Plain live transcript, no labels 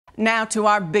Now to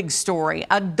our big story.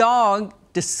 A dog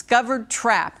discovered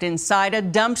trapped inside a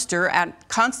dumpster at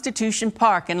Constitution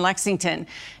Park in Lexington.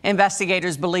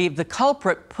 Investigators believe the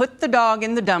culprit put the dog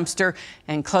in the dumpster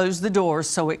and closed the doors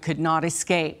so it could not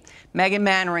escape. Megan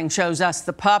Mannering shows us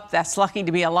the pup that's lucky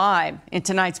to be alive in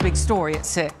tonight's big story at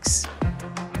 6.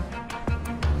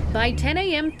 By 10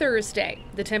 a.m. Thursday,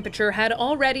 the temperature had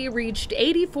already reached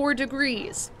 84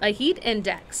 degrees, a heat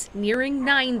index nearing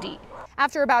 90.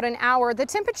 After about an hour, the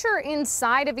temperature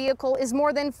inside a vehicle is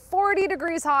more than 40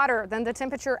 degrees hotter than the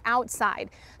temperature outside.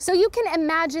 So you can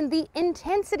imagine the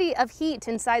intensity of heat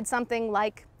inside something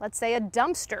like, let's say, a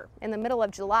dumpster in the middle of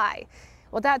July.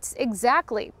 Well, that's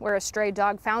exactly where a stray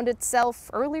dog found itself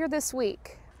earlier this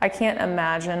week. I can't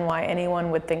imagine why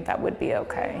anyone would think that would be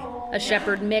okay. A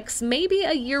shepherd mix, maybe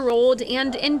a year old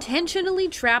and intentionally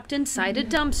trapped inside a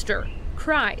dumpster,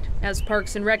 cried as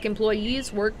Parks and Rec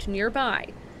employees worked nearby.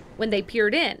 When they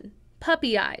peered in,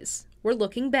 puppy eyes were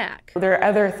looking back. There are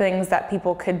other things that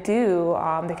people could do.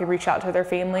 They could reach out to their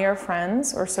family or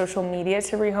friends or social media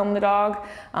to rehome the dog,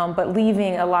 but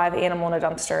leaving a live animal in a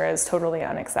dumpster is totally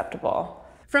unacceptable.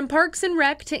 From Parks and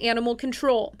Rec to animal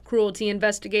control, cruelty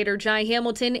investigator Jai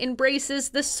Hamilton embraces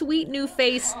the sweet new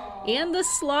face and the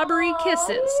slobbery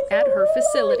kisses at her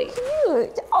facility.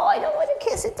 Cute. Oh, I don't want to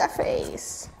kiss in the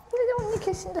face. I don't want to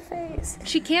kiss in the face.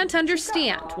 She can't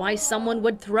understand why someone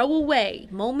would throw away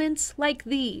moments like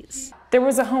these. There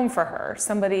was a home for her.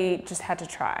 Somebody just had to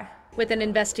try. With an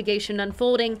investigation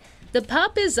unfolding, the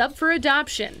pup is up for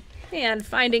adoption. And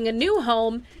finding a new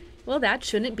home, well, that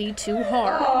shouldn't be too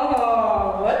hard.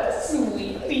 Oh, what a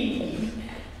sweetie.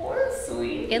 What a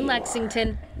sweetie. In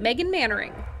Lexington, Megan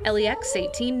Mannering, LEX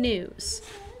 18 News.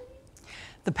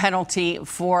 The penalty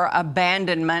for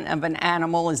abandonment of an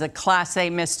animal is a Class A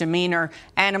misdemeanor.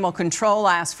 Animal Control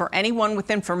asks for anyone with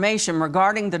information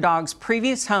regarding the dog's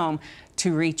previous home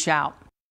to reach out.